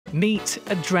Meet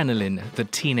Adrenaline, the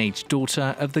teenage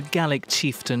daughter of the Gallic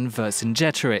chieftain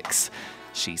Vercingetorix.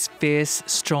 She's fierce,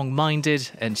 strong-minded,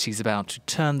 and she's about to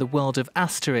turn the world of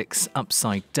Asterix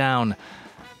upside down.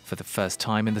 For the first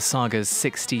time in the saga's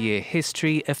 60-year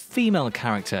history, a female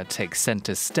character takes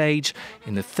centre stage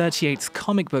in the 38th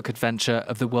comic book adventure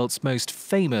of the world's most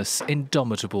famous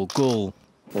indomitable Gaul.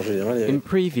 In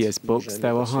previous books,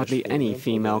 there were hardly any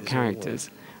female characters,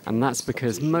 and that's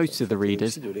because most of the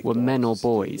readers were men or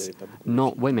boys,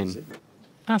 not women.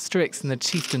 Asterix and the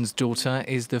Chieftain's Daughter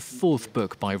is the fourth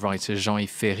book by writer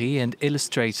Jean-Yves Ferry and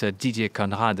illustrator Didier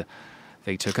Conrad.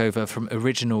 They took over from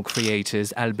original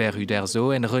creators Albert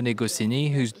Uderzo and René Goscinny,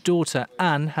 whose daughter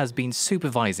Anne has been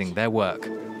supervising their work.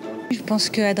 I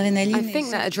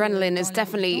think that Adrenaline is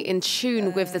definitely in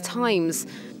tune with the times,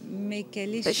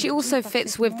 but she also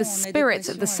fits with the spirit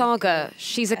of the saga.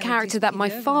 She's a character that my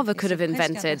father could have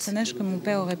invented.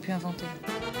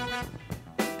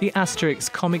 The Asterix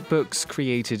comic books,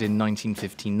 created in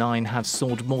 1959, have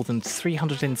sold more than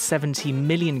 370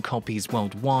 million copies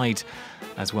worldwide.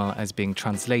 As well as being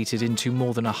translated into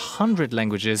more than 100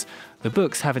 languages, the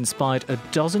books have inspired a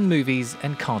dozen movies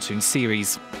and cartoon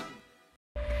series.